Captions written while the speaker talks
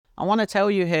I want to tell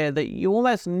you here that you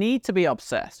almost need to be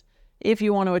obsessed if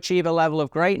you want to achieve a level of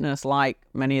greatness like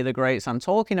many of the greats I'm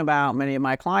talking about, many of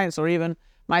my clients, or even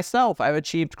myself. I've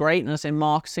achieved greatness in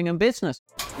marketing and business.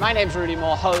 My name's Rudy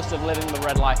Moore, host of Living the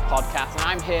Red Life podcast, and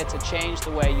I'm here to change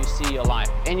the way you see your life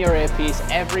in your earpiece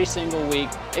every single week.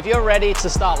 If you're ready to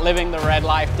start living the red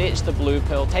life, ditch the blue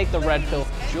pill, take the red pill,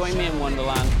 join me in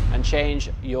Wonderland and change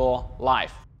your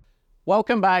life.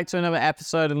 Welcome back to another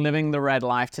episode of Living the Red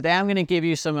Life. Today I'm going to give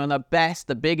you some of the best,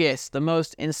 the biggest, the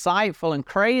most insightful and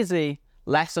crazy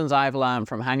lessons I've learned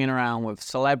from hanging around with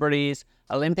celebrities,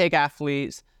 Olympic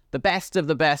athletes, the best of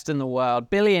the best in the world,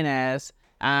 billionaires,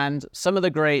 and some of the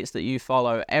greats that you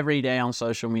follow every day on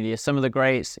social media, some of the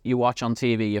greats you watch on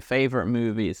TV, your favorite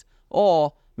movies,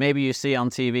 or maybe you see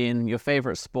on TV in your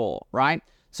favorite sport, right?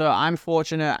 So I'm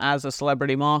fortunate as a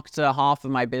celebrity marketer. Half of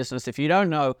my business, if you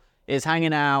don't know, is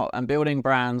hanging out and building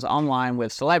brands online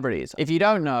with celebrities. If you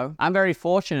don't know, I'm very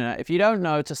fortunate, if you don't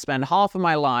know, to spend half of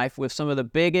my life with some of the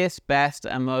biggest, best,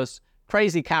 and most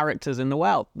crazy characters in the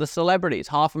world, the celebrities.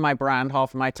 Half of my brand,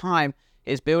 half of my time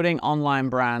is building online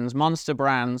brands, monster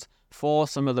brands for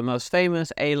some of the most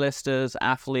famous A-listers,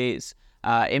 athletes,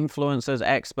 influencers,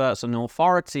 experts, and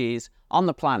authorities on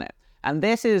the planet. And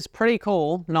this is pretty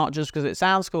cool, not just because it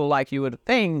sounds cool like you would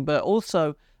think, but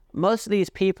also most of these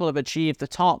people have achieved the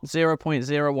top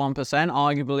 0.01%.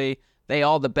 Arguably, they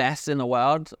are the best in the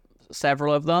world,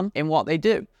 several of them, in what they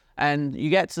do. And you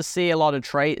get to see a lot of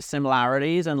traits,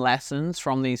 similarities, and lessons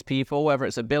from these people, whether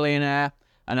it's a billionaire,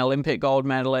 an Olympic gold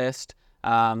medalist,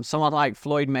 someone like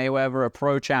Floyd Mayweather, a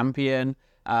pro champion,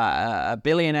 a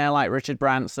billionaire like Richard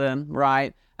Branson,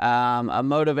 right? A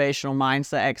motivational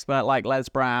mindset expert like Les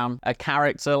Brown, a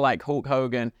character like Hulk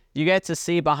Hogan. You get to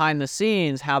see behind the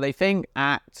scenes how they think,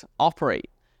 act, operate.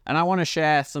 And I want to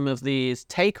share some of these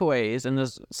takeaways, and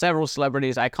there's several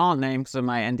celebrities I can't name because of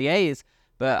my NDAs,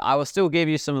 but I will still give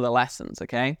you some of the lessons,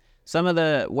 okay? Some of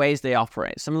the ways they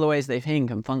operate, some of the ways they think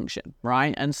and function,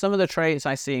 right? And some of the traits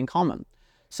I see in common.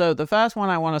 So the first one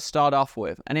I want to start off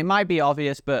with, and it might be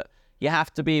obvious, but you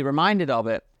have to be reminded of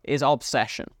it, is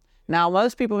obsession. Now,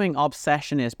 most people think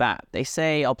obsession is bad. They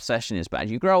say obsession is bad.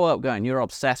 You grow up going, you're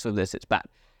obsessed with this, it's bad.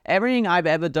 Everything I've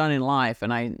ever done in life,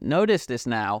 and I notice this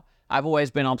now, I've always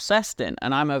been obsessed in,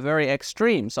 and I'm a very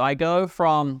extreme. So I go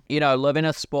from, loving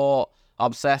a sport,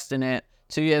 obsessed in it,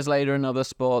 2 years later, another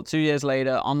sport, 2 years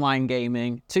later, online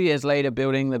gaming, 2 years later,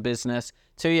 building the business,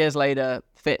 2 years later,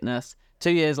 fitness,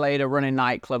 2 years later, running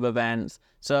nightclub events.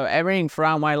 So everything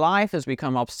throughout my life has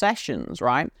become obsessions,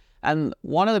 right? And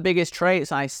one of the biggest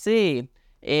traits I see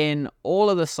in all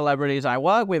of the celebrities I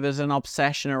work with is an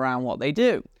obsession around what they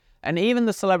do. And even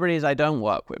the celebrities I don't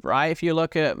work with, right? If you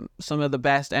look at some of the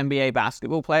best NBA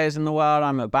basketball players in the world,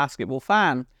 I'm a basketball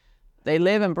fan, they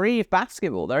live and breathe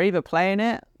basketball. They're either playing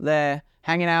it, they're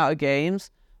hanging out at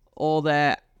games, or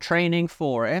they're training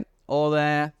for it, or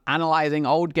they're analyzing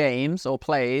old games or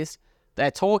plays,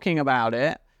 they're talking about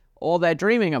it, or they're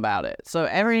dreaming about it. So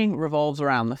everything revolves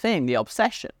around the thing, the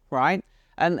obsession, right?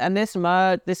 And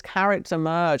this character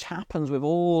merge happens with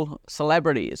all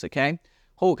celebrities, okay?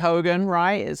 Hulk Hogan,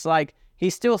 right? It's like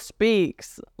he still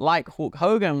speaks like Hulk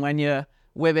Hogan when you're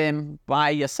with him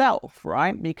by yourself,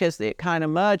 right? Because it kind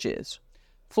of merges.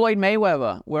 Floyd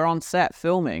Mayweather, we're on set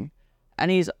filming,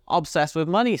 and he's obsessed with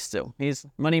money still. He's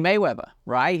Money Mayweather,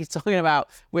 right? He's talking about,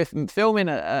 we're filming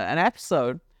an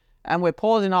episode, and we're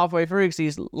pausing halfway through because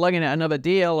he's looking at another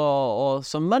deal or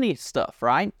some money stuff,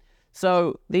 right?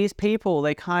 So these people,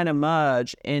 they kind of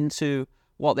merge into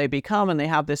what they become, and they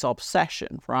have this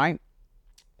obsession, right?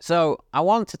 So I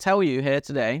want to tell you here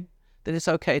today that it's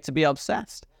okay to be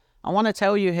obsessed. I want to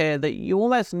tell you here that you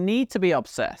almost need to be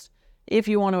obsessed if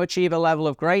you want to achieve a level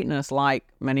of greatness like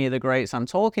many of the greats I'm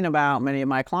talking about, many of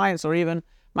my clients, or even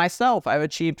myself. I've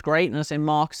achieved greatness in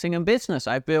marketing and business.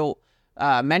 I've built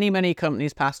many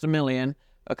companies past 1 million,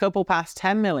 a couple past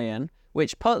 10 million,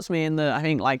 which puts me in the, I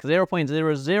think, like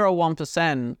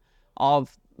 0.001%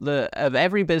 of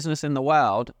every business in the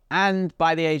world. And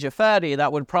by the age of 30,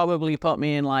 that would probably put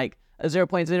me in like a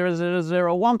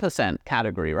 0.0001%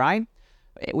 category, right?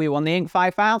 We won the Inc.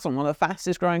 5000, one of the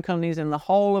fastest growing companies in the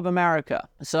whole of America.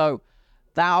 So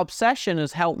that obsession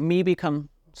has helped me become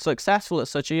successful at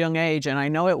such a young age, and I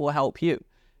know it will help you.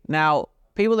 Now,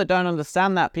 people that don't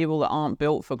understand that, people that aren't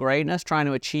built for greatness, trying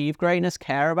to achieve greatness,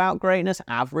 care about greatness,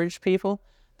 average people,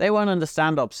 they won't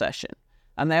understand obsession.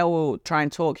 And they will try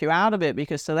and talk you out of it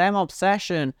because to them,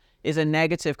 obsession is a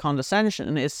negative condescension,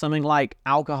 and it's something like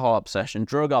alcohol obsession,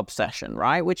 drug obsession,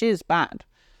 right? Which is bad.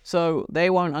 So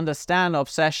they won't understand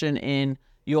obsession in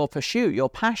your pursuit, your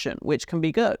passion, which can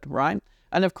be good, right?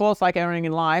 And of course, like everything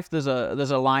in life, there's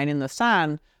a line in the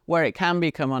sand where it can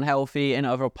become unhealthy in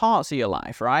other parts of your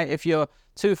life, right? If you're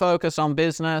too focused on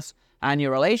business and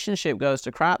your relationship goes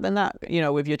to crap, then that,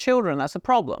 with your children, that's a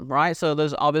problem, right? So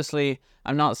there's obviously,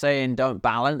 I'm not saying don't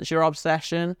balance your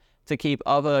obsession to keep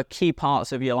other key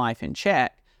parts of your life in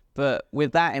check, but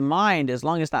with that in mind, as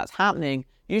long as that's happening,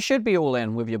 you should be all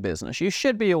in with your business. You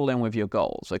should be all in with your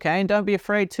goals, okay? And don't be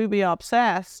afraid to be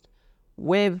obsessed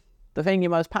with the thing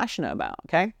you're most passionate about,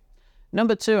 okay?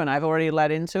 Number 2, and I've already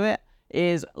led into it,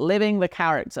 is living the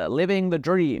character, living the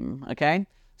dream, okay?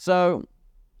 So,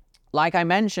 like I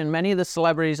mentioned, many of the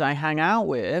celebrities I hang out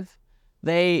with,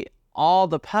 they are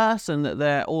the person that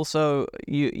they're also,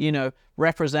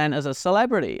 represent as a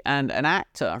celebrity and an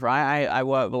actor, right? I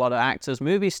work with a lot of actors,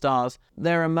 movie stars.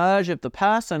 They're a merge of the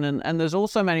person, and there's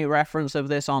also many reference of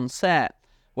this on set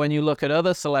when you look at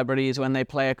other celebrities when they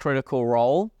play a critical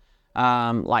role,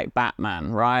 like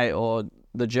Batman, right? Or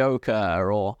the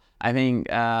Joker, or I think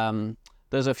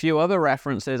there's a few other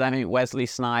references. I think Wesley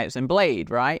Snipes in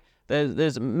Blade, right?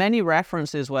 There's many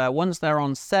references where once they're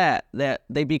on set,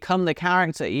 they become the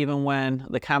character even when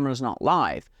the camera's not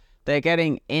live. They're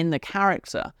getting in the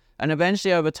character. And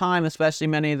eventually over time, especially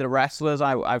many of the wrestlers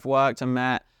I've worked and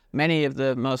met, many of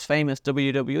the most famous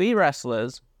WWE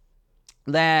wrestlers,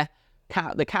 the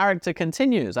character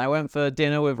continues. I went for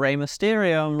dinner with Rey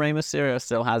Mysterio, and Rey Mysterio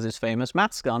still has his famous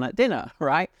mask on at dinner,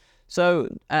 right?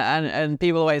 So, and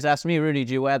people always ask me, Rudy,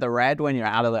 do you wear the red when you're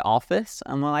out of the office?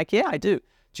 I'm like, yeah, I do.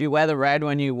 Do you wear the red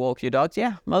when you walk your dogs?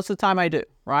 Yeah, most of the time I do,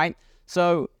 right?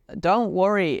 So don't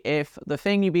worry if the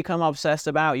thing you become obsessed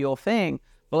about, your thing,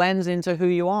 blends into who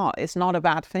you are. It's not a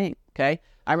bad thing, okay?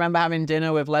 I remember having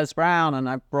dinner with Les Brown, and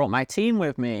I brought my team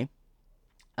with me,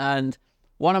 and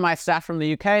one of my staff from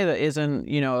the UK that isn't,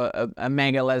 a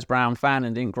mega Les Brown fan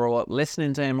and didn't grow up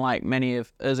listening to him like many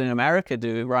of us in America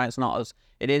do, right?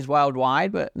 It is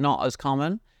worldwide, but not as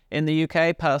common. In the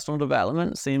UK, personal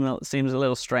development seems a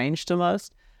little strange to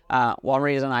most. One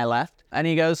reason I left. And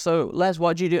he goes, so Les,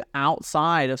 what do you do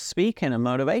outside of speaking and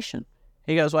motivation?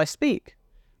 He goes, well, I speak.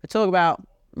 I talk about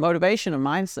motivation and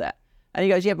mindset. And he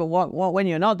goes, yeah, but what when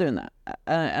you're not doing that?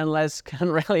 And Les can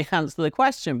really answer the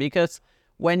question, because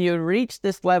when you reach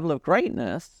this level of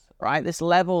greatness, right, this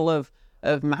level of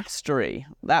mastery,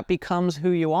 that becomes who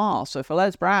you are. So for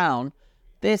Les Brown,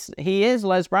 he is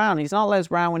Les Brown. He's not Les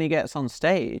Brown when he gets on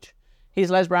stage.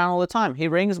 He's Les Brown all the time. He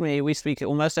rings me. We speak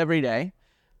almost every day.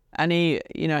 And he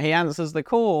answers the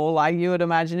call like you would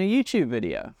imagine a YouTube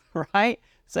video, right?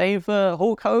 Same for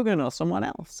Hulk Hogan or someone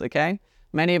else, okay?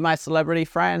 Many of my celebrity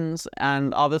friends,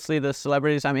 and obviously the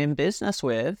celebrities I'm in business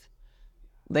with,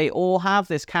 they all have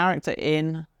this character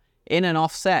in and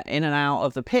offset, in and out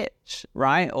of the pitch,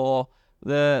 right? Or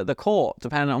the court,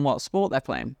 depending on what sport they're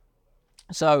playing.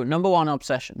 So, number 1,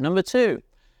 obsession. Number 2,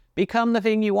 become the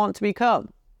thing you want to become.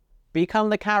 Become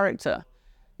the character.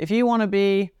 If you want to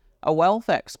be a wealth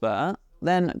expert,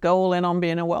 then go all in on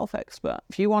being a wealth expert.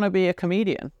 If you want to be a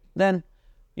comedian, then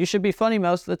you should be funny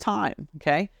most of the time,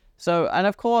 okay? So, and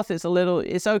of course, it's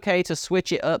okay to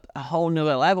switch it up a whole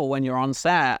nother level when you're on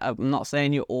set. I'm not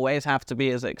saying you always have to be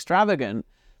as extravagant,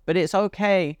 but it's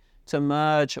okay to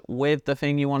merge with the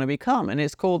thing you want to become. And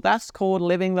that's called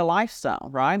living the lifestyle,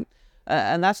 right?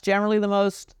 And that's generally the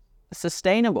most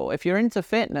sustainable. If you're into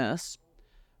fitness,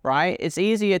 right, it's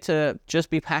easier to just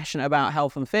be passionate about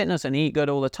health and fitness and eat good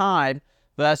all the time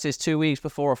versus 2 weeks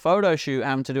before a photo shoot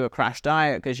having to do a crash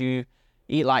diet because you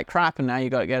eat like crap and now you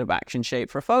got to get back in shape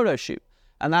for a photo shoot.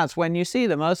 And that's when you see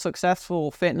the most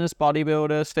successful fitness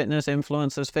bodybuilders, fitness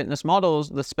influencers, fitness models,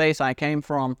 the space I came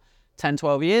from 10,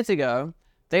 12 years ago,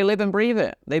 they live and breathe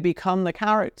it. They become the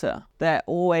character. They're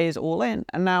always all in.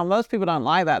 And now most people don't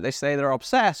like that. They say they're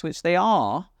obsessed, which they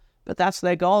are, but that's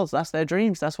their goals. That's their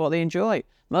dreams. That's what they enjoy.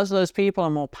 Most of those people are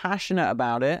more passionate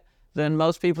about it than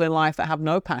most people in life that have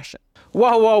no passion.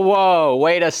 Whoa,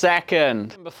 wait a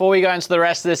second. Before we go into the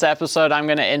rest of this episode, I'm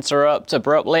going to interrupt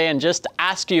abruptly and just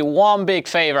ask you one big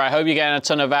favor. I hope you're getting a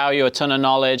ton of value, a ton of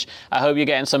knowledge. I hope you're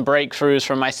getting some breakthroughs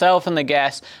from myself and the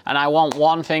guests, and I want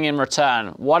one thing in return.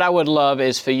 What I would love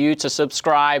is for you to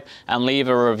subscribe and leave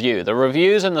a review. The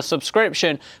reviews and the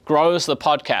subscription grows the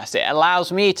podcast. It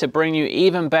allows me to bring you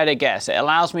even better guests. It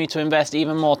allows me to invest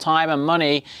even more time and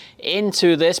money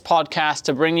into this podcast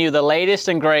to bring you the latest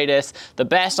and greatest, the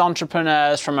best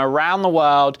entrepreneurs from around the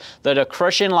world that are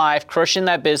crushing life, crushing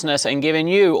their business, and giving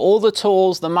you all the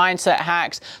tools, the mindset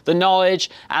hacks, the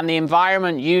knowledge, and the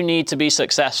environment you need to be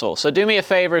successful. So do me a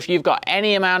favor, if you've got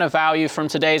any amount of value from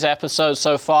today's episode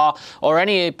so far, or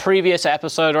any previous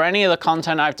episode, or any of the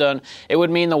content I've done, it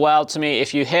would mean the world to me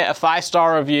if you hit a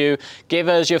 5-star review, give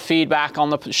us your feedback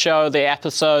on the show, the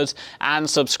episodes, and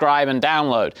subscribe and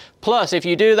download. Plus, if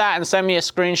you do that and send me a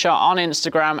screenshot on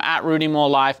Instagram at Rudy Moore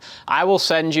Life, I will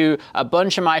send you a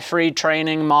bunch of my free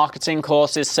training, marketing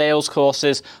courses, sales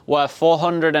courses worth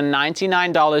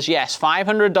 $499. Yes,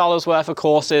 $500 worth of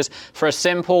courses for a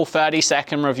simple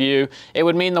 30-second review. It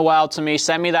would mean the world to me.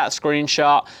 Send me that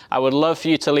screenshot. I would love for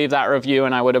you to leave that review,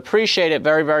 and I would appreciate it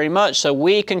very, very much so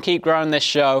we can keep growing this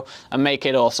show and make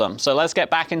it awesome. So let's get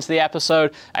back into the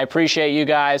episode. I appreciate you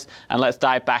guys, and let's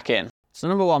dive back in. So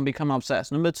number one, become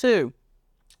obsessed. Number two,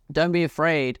 don't be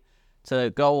afraid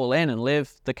to go all in and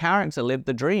live the character, live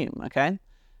the dream, okay?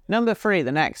 Number three,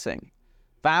 the next thing,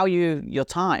 value your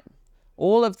time.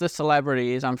 All of the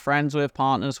celebrities I'm friends with,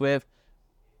 partners with,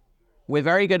 we're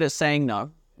very good at saying no.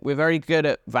 We're very good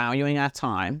at valuing our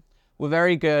time. We're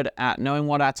very good at knowing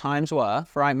what our time's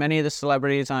worth, right? Many of the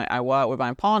celebrities I work with,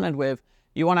 I'm partnered with,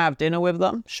 you want to have dinner with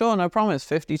them? Sure, no problem. It's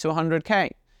 50 to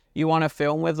 100K. You want to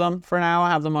film with them for an hour,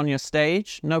 have them on your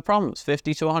stage? No problems,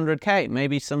 50 to 100K,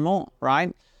 maybe some more,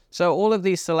 right? So all of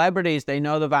these celebrities, they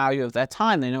know the value of their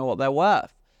time. They know what they're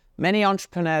worth. Many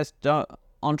entrepreneurs don't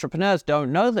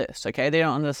know this, okay? They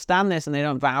don't understand this and they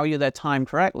don't value their time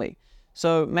correctly.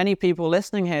 So many people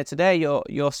listening here today,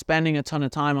 you're spending a ton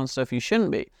of time on stuff you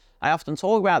shouldn't be. I often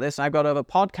talk about this. I've got other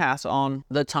podcasts on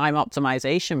the time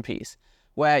optimization piece,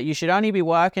 where you should only be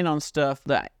working on stuff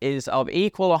that is of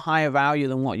equal or higher value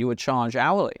than what you would charge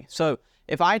hourly. So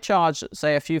if I charge,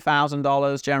 say, a few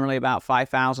 $1,000s, generally about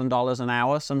 $5,000 an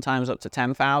hour, sometimes up to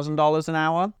 $10,000 an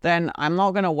hour, then I'm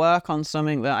not going to work on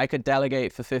something that I could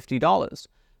delegate for $50.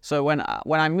 So when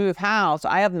I move house,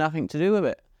 I have nothing to do with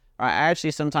it. Right? I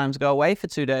actually sometimes go away for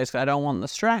 2 days because I don't want the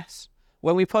stress.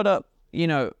 When we put up,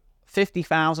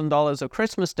 $50,000 of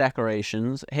Christmas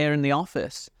decorations here in the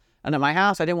office, and at my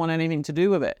house, I didn't want anything to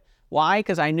do with it. Why?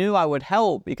 Because I knew I would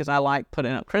help, because I like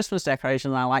putting up Christmas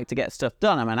decorations and I like to get stuff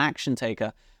done. I'm an action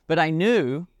taker. But I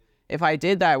knew if I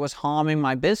did that, it was harming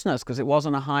my business because it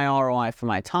wasn't a high ROI for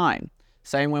my time.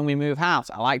 Same when we move house.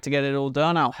 I like to get it all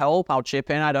done. I'll help. I'll chip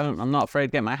in. I'm not afraid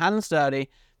to get my hands dirty.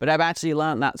 But I've actually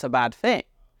learned that's a bad thing.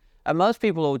 And most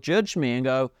people will judge me and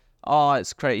go, oh,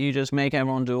 it's great. You just make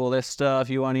everyone do all this stuff.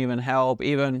 You won't even help.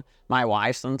 Even my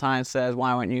wife sometimes says,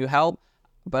 why won't you help?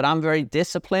 But I'm very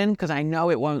disciplined because I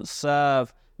know it won't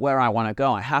serve where I want to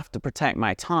go. I have to protect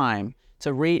my time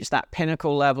to reach that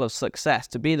pinnacle level of success,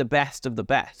 to be the best of the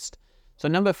best. So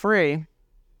number three,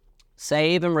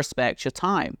 save and respect your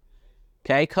time.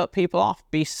 Okay, cut people off.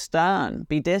 Be stern.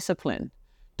 Be disciplined.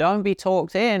 Don't be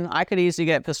talked in. I could easily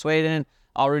get persuaded,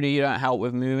 oh, Rudy, you don't help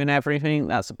with moving everything.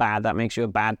 That's bad. That makes you a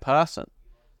bad person.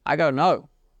 I go, no.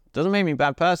 Doesn't make me a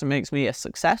bad person. It makes me a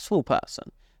successful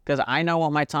person. Because I know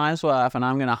what my time's worth and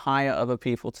I'm going to hire other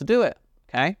people to do it,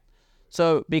 okay?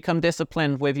 So become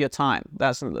disciplined with your time.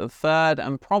 That's the third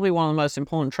and probably one of the most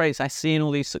important traits I see in all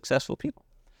these successful people.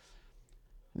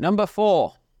 Number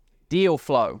four, deal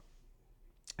flow.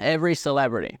 Every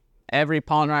celebrity, every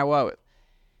partner I work with,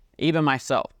 even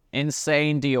myself,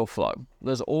 insane deal flow.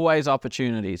 There's always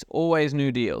opportunities, always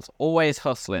new deals, always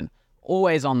hustling,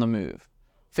 always on the move.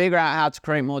 Figure out how to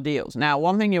create more deals. Now,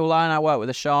 one thing you'll learn, I work with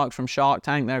the sharks from Shark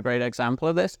Tank. They're a great example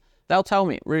of this. They'll tell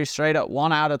me, really straight up,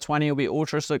 1 out of 20 will be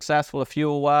ultra successful. A few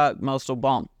will work, most will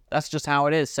bomb. That's just how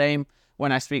it is. Same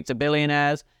when I speak to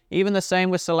billionaires. Even the same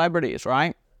with celebrities,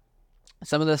 right?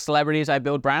 Some of the celebrities I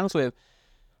build brands with,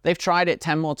 they've tried it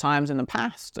 10 more times in the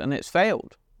past and it's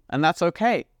failed. And that's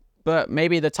okay. But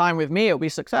maybe the time with me, it'll be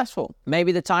successful.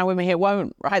 Maybe the time with me, it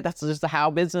won't, right? That's just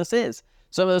how business is.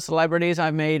 Some of the celebrities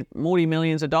I've made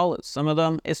multi-millions of dollars. Some of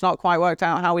them, it's not quite worked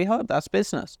out how we hoped. That's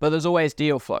business. But there's always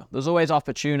deal flow. There's always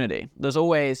opportunity. There's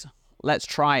always, let's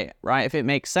try it, right? If it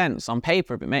makes sense on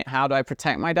paper, how do I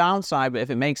protect my downside? But if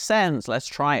it makes sense, let's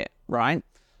try it, right?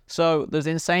 So there's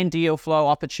insane deal flow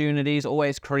opportunities,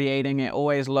 always creating it,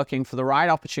 always looking for the right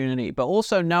opportunity, but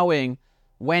also knowing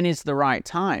when is the right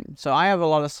time. So I have a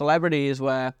lot of celebrities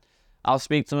where I'll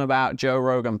speak to them about Joe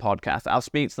Rogan podcast. I'll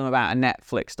speak to them about a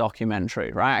Netflix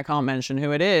documentary, right? I can't mention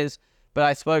who it is, but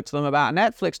I spoke to them about a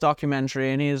Netflix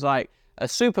documentary and he's like a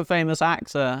super famous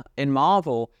actor in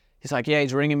Marvel. He's like, yeah,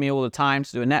 he's ringing me all the time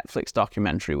to do a Netflix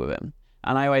documentary with him.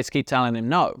 And I always keep telling him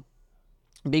no,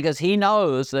 because he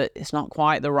knows that it's not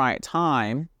quite the right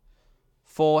time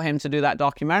for him to do that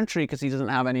documentary because he doesn't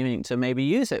have anything to maybe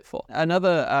use it for.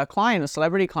 Another client, a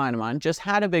celebrity client of mine, just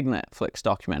had a big Netflix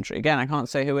documentary. Again, I can't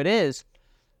say who it is,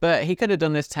 but he could have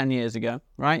done this 10 years ago,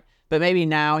 right? But maybe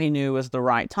now he knew was the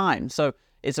right time. So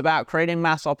it's about creating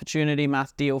mass opportunity,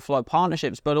 mass deal flow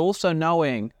partnerships, but also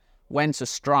knowing when to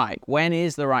strike. When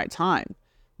is the right time?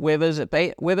 With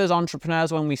us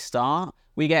entrepreneurs, when we start,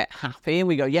 we get happy and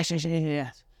we go, yes, yes, yes,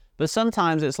 yes. But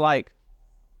sometimes it's like,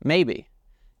 maybe.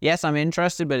 Yes, I'm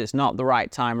interested, but it's not the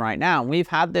right time right now. And we've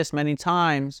had this many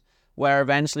times where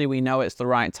eventually we know it's the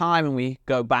right time and we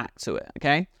go back to it,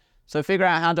 okay? So figure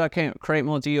out, how do I create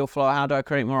more deal flow? How do I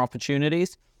create more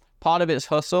opportunities? Part of it's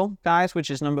hustle, guys, which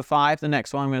is number 5, the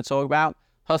next one I'm going to talk about.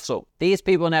 Hustle. These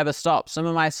people never stop. Some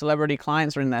of my celebrity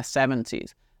clients are in their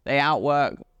 70s. They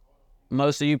outwork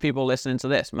most of you people listening to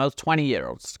this, most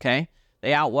 20-year-olds, okay?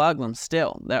 They outwork them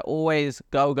still. They're always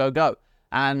go, go, go.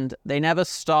 And they never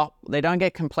stop. They don't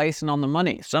get complacent on the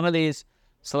money. Some of these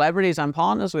celebrities I'm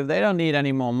partners with, they don't need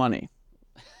any more money.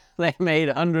 They made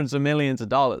hundreds of millions of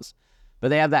dollars. But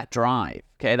they have that drive,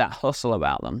 okay, that hustle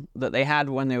about them that they had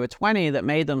when they were 20 that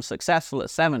made them successful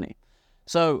at 70.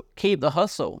 So keep the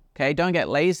hustle, okay? Don't get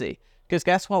lazy. Because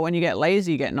guess what? When you get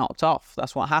lazy, you get knocked off.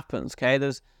 That's what happens, okay?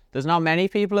 There's not many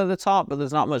people at the top, but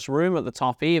there's not much room at the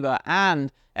top either.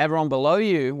 And everyone below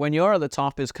you, when you're at the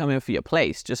top, is coming for your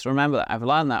place. Just remember that. I've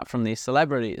learned that from these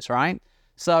celebrities, right?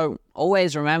 So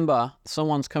always remember,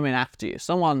 someone's coming after you.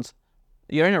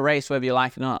 You're in a race whether you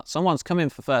like it or not. Someone's coming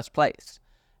for first place.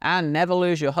 And never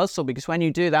lose your hustle, because when you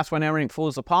do, that's when everything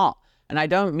falls apart. And I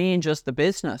don't mean just the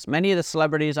business. Many of the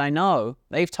celebrities I know,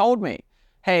 they've told me,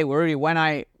 hey, Rudy, when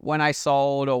I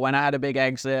sold, or when I had a big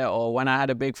exit, or when I had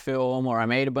a big film, or I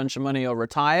made a bunch of money or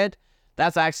retired,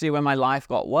 that's actually when my life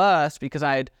got worse, because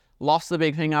I had lost the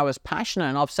big thing I was passionate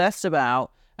and obsessed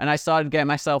about, and I started getting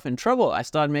myself in trouble. I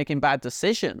started making bad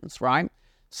decisions, right?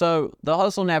 So the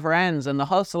hustle never ends, and the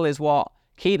hustle is what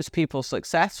keeps people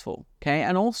successful, okay?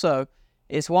 And also,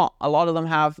 it's what a lot of them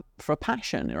have for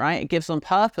passion, right? It gives them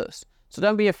purpose. So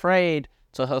don't be afraid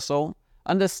to hustle.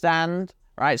 Understand,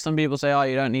 right? Some people say, oh,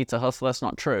 you don't need to hustle. That's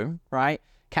not true, right?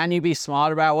 Can you be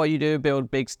smart about what you do,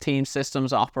 build big team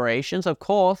systems, operations? Of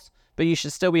course, but you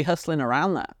should still be hustling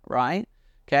around that, right?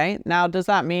 Okay, now does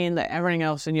that mean that everything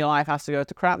else in your life has to go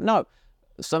to crap? No.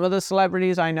 Some of the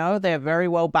celebrities I know, they're very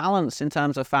well balanced in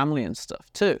terms of family and stuff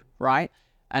too, right?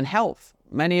 And health.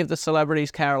 Many of the celebrities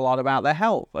care a lot about their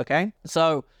health, okay?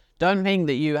 So don't think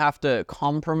that you have to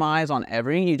compromise on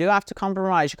everything. You do have to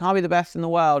compromise. You can't be the best in the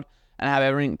world and have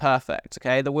everything perfect,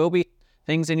 okay? There will be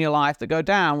things in your life that go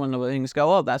down when the things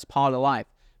go up. That's part of life.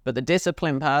 But the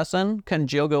disciplined person can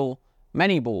juggle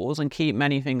many balls and keep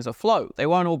many things afloat. They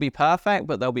won't all be perfect,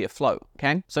 but they'll be afloat,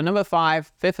 okay? So number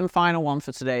 5, 5th and final one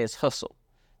for today is hustle.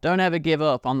 Don't ever give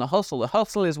up on the hustle. The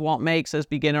hustle is what makes us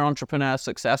beginner entrepreneurs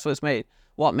successful. It's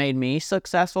what made me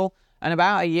successful. And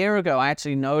about a year ago, I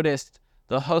actually noticed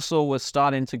the hustle was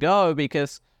starting to go,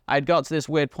 because I'd got to this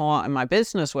weird point in my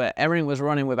business where everything was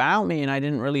running without me, and I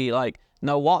didn't really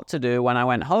know what to do when I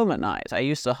went home at night. I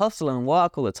used to hustle and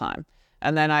work all the time.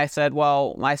 And then I said,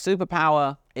 well, my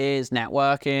superpower is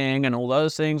networking and all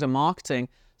those things and marketing.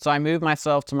 So I moved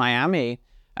myself to Miami,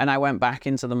 and I went back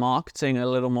into the marketing a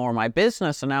little more of my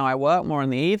business. And now I work more in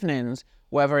the evenings,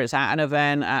 whether it's at an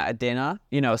event, at a dinner,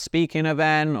 a speaking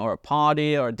event or a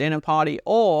party or a dinner party,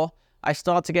 or I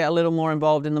start to get a little more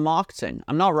involved in the marketing.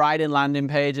 I'm not writing landing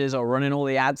pages or running all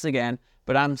the ads again,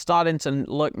 but I'm starting to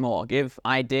look more, give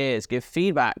ideas, give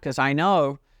feedback, because I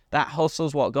know that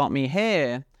hustle's what got me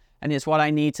here, and it's what I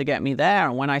need to get me there.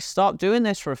 And when I stopped doing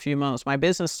this for a few months, my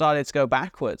business started to go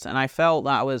backwards, and I felt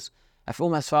that I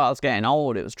almost felt I was getting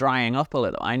old. It was drying up a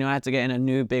little. I knew I had to get in a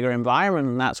new, bigger environment,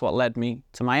 and that's what led me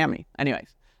to Miami.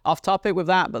 Anyways, off topic with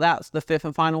that, but that's the 5th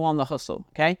and final one, the hustle,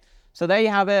 okay? So there you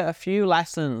have it, a few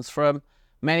lessons from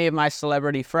many of my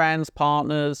celebrity friends,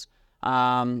 partners,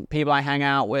 people I hang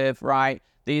out with, right?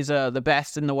 These are the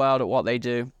best in the world at what they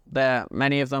do.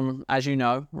 Many of them, as you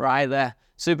know, right? They're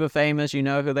super famous. You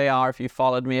know who they are if you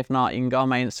followed me. If not, you can go on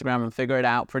my Instagram and figure it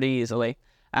out pretty easily.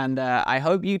 And I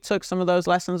hope you took some of those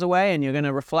lessons away, and you're going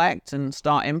to reflect and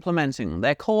start implementing them.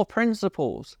 They're core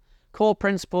principles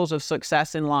of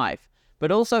success in life,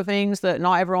 but also things that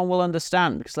not everyone will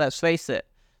understand, because let's face it,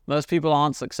 most people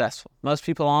aren't successful. Most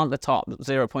people aren't the top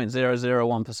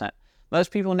 0.001%.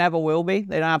 Most people never will be.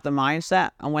 They don't have the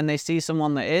mindset. And when they see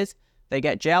someone that is, they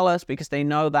get jealous because they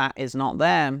know that is not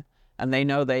them, and they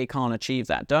know they can't achieve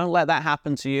that. Don't let that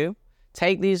happen to you.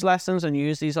 Take these lessons and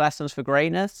use these lessons for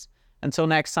greatness. Until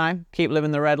next time, keep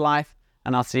living the red life,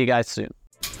 and I'll see you guys soon.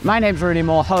 My name's Rudy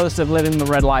Moore, host of Living the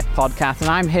Red Life podcast, and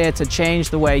I'm here to change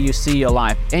the way you see your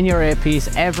life in your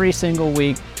earpiece every single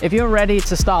week. If you're ready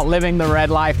to start living the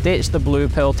red life, ditch the blue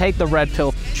pill, take the red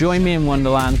pill, join me in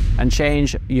Wonderland, and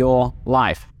change your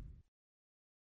life.